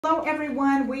Hello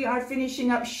everyone, we are finishing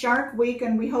up Shark Week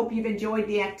and we hope you've enjoyed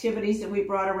the activities that we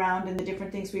brought around and the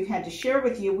different things we've had to share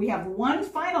with you. We have one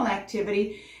final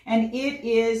activity and it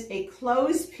is a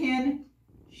clothespin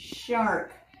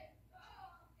shark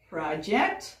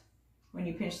project. When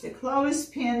you pinch the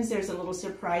clothespins, there's a little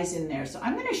surprise in there. So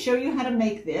I'm going to show you how to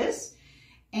make this,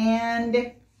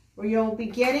 and where you'll be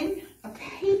getting a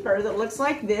paper that looks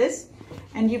like this.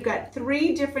 And you've got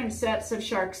 3 different sets of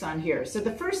sharks on here. So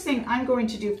the first thing I'm going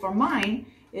to do for mine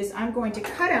is I'm going to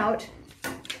cut out,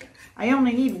 I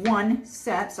only need 1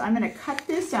 set, so I'm going to cut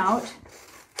this out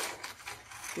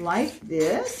like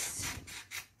this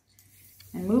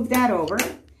and move that over.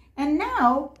 And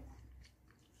now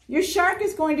your shark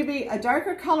is going to be a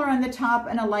darker color on the top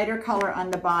and a lighter color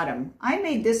on the bottom. I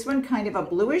made this one kind of a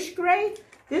bluish gray.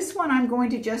 This one I'm going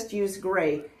to just use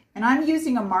gray. And I'm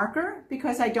using a marker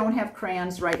because I don't have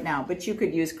crayons right now, but you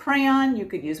could use crayon, you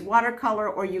could use watercolor,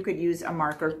 or you could use a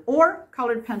marker or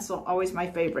colored pencil, always my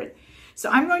favorite. So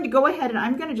I'm going to go ahead and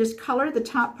I'm going to just color the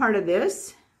top part of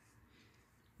this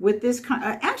with this,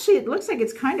 actually it looks like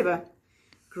it's kind of a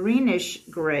greenish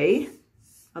gray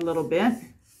a little bit. I'm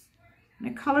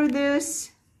going to color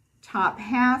this top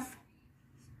half,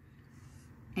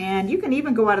 and you can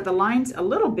even go out of the lines a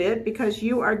little bit because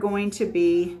you are going to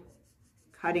be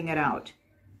cutting it out.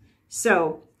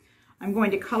 So I'm going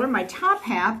to color my top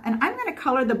half, and I'm going to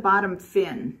color the bottom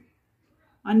fin.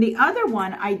 On the other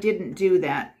one, I didn't do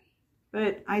that,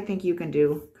 but I think you can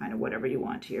do kind of whatever you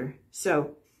want here.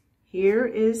 So here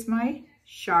is my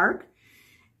shark,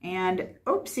 and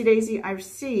oopsie daisy, I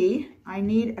see I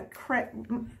need a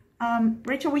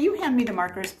Rachel, will you hand me the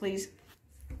markers, please?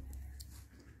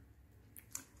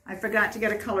 I forgot to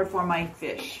get a color for my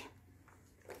fish.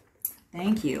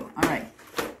 Thank you. All right.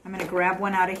 I'm going to grab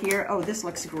one out of here. Oh, this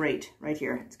looks great right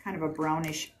here. It's kind of a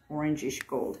brownish, orangish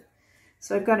gold.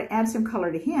 So I've got to add some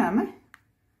color to him.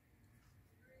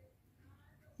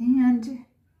 And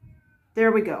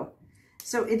there we go.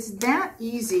 So it's that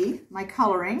easy, my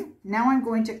coloring. Now I'm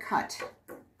going to cut.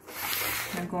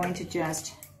 I'm going to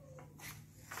just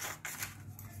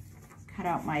cut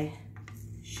out my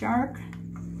shark.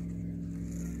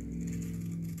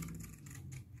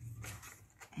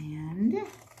 And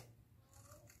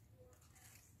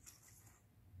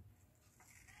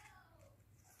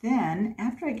then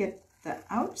after I get the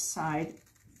outside,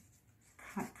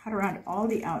 cut around all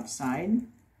the outside,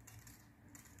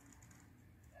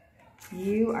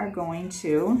 you are going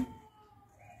to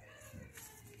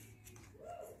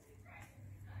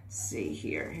see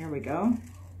here. Here we go.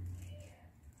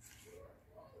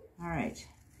 All right.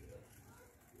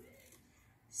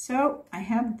 So I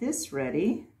have this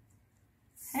ready.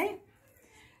 Okay.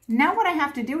 Now what I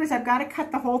have to do is I've got to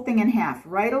cut the whole thing in half,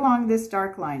 right along this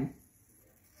dark line.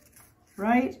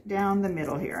 Right down the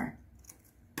middle here.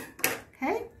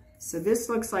 Okay, so this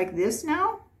looks like this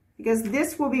now, because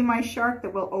this will be my shark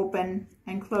that will open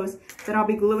and close, that I'll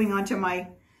be gluing onto my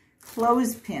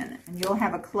clothespin. And you'll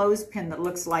have a clothespin that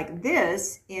looks like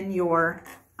this in your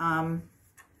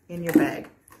bag.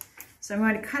 So I'm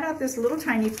going to cut out this little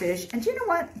tiny fish. And you know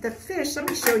what? The fish, let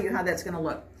me show you how that's going to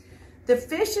look. The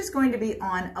fish is going to be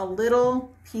on a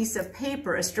little piece of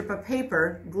paper, a strip of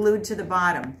paper glued to the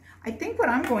bottom. I think what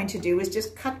I'm going to do is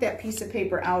just cut that piece of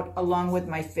paper out along with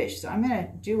my fish. So I'm going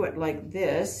to do it like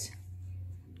this.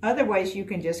 Otherwise, you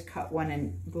can just cut one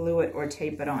and glue it or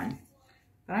tape it on.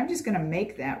 But I'm just going to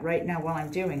make that right now while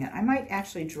I'm doing it. I might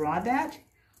actually draw that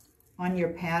on your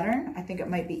pattern. I think it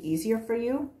might be easier for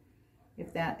you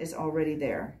if that is already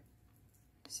there.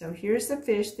 So here's the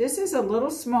fish. This is a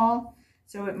little small.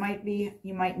 So it might be,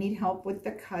 you might need help with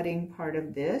the cutting part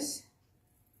of this.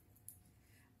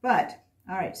 But,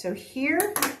 all right, so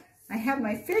here I have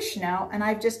my fish now, and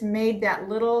I've just made that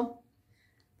little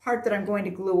part that I'm going to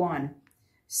glue on.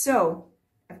 So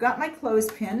I've got my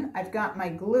clothespin, I've got my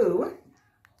glue,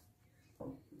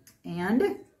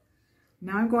 and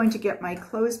now I'm going to get my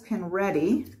clothespin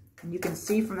ready. And you can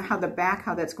see from the back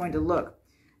how that's going to look.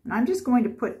 And I'm just going to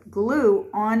put glue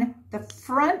on the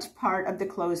front part of the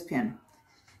clothespin.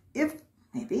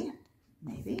 Maybe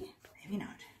not.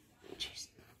 Jeez.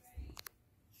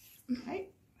 Okay.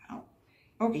 Oh.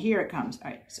 Okay, here it comes.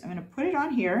 All right, so I'm going to put it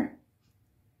on here.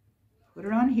 Put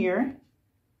it on here.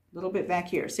 A little bit back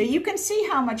here. So you can see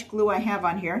how much glue I have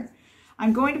on here.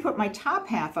 I'm going to put my top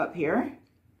half up here.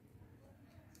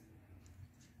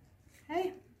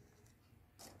 Okay.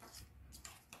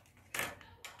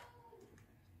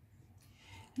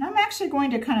 And I'm actually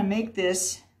going to kind of make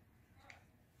this,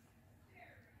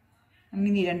 I'm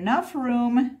going to need enough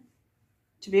room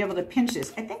to be able to pinch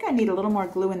this. I think I need a little more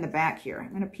glue in the back here. I'm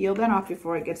going to peel that off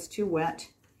before it gets too wet.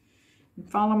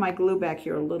 Follow my glue back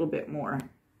here a little bit more.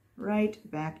 Right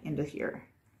back into here.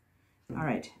 All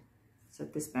right,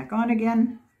 set this back on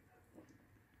again.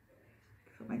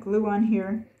 Put my glue on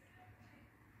here.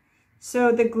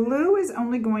 So the glue is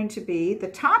only going to be, the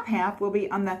top half will be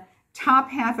on the top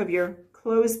half of your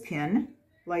clothespin,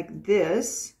 like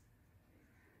this.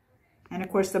 And of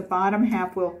course the bottom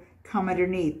half will come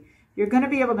underneath. You're going to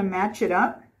be able to match it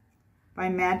up by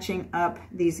matching up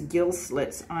these gill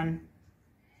slits on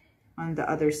the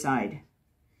other side.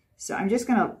 So I'm just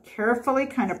going to carefully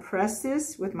kind of press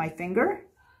this with my finger.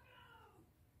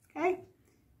 Okay,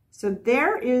 so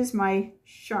there is my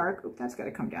shark. Oop, that's got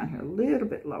to come down here a little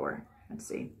bit lower. Let's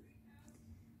see.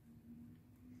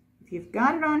 If you've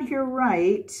got it on here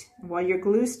right, while your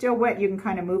glue's still wet, you can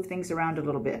kind of move things around a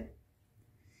little bit.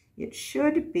 It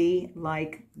should be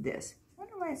like this. I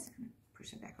wonder why it's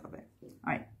push it back a little bit.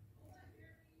 All right.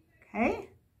 Okay.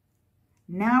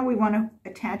 Now we want to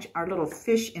attach our little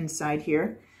fish inside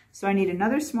here. So I need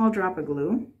another small drop of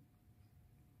glue.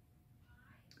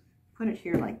 Put it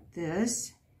here like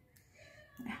this.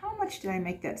 How much did I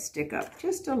make that stick up?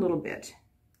 Just a little bit.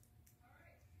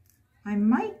 I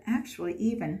might actually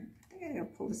even, I think I gotta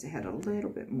pull this ahead a little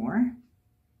bit more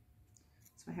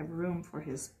so I have room for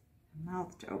his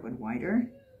mouth to open wider.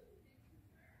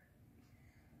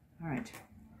 All right.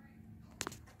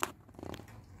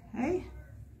 Okay.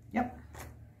 Yep.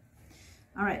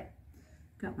 All right.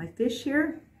 Got my fish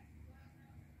here.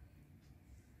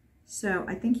 So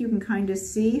I think you can kind of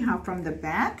see how from the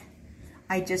back,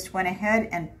 I just went ahead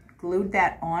and glued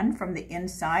that on from the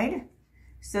inside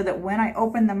so that when I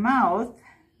open the mouth,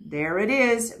 there it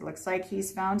is. It looks like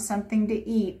he's found something to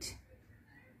eat.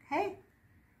 Okay.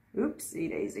 Oopsie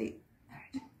daisy. All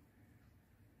right.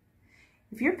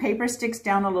 If your paper sticks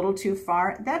down a little too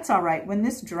far, that's all right. When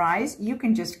this dries, you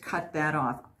can just cut that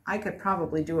off. I could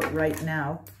probably do it right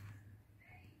now.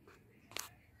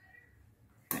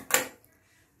 Let's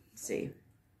see.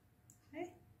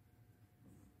 Okay.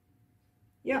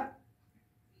 Yeah.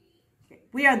 Okay.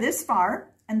 We are this far.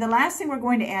 And the last thing we're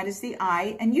going to add is the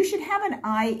eye, and you should have an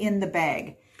eye in the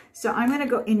bag. So I'm going to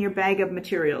go in your bag of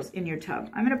materials, in your tub.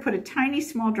 I'm going to put a tiny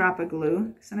small drop of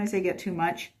glue. Sometimes I get too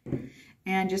much.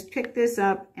 And just pick this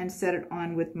up and set it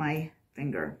on with my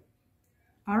finger.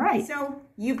 All right, so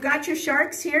you've got your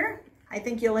sharks here. I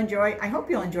think you'll enjoy, I hope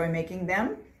you'll enjoy making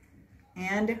them.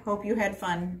 And hope you had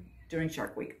fun during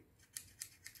Shark Week.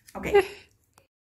 Okay.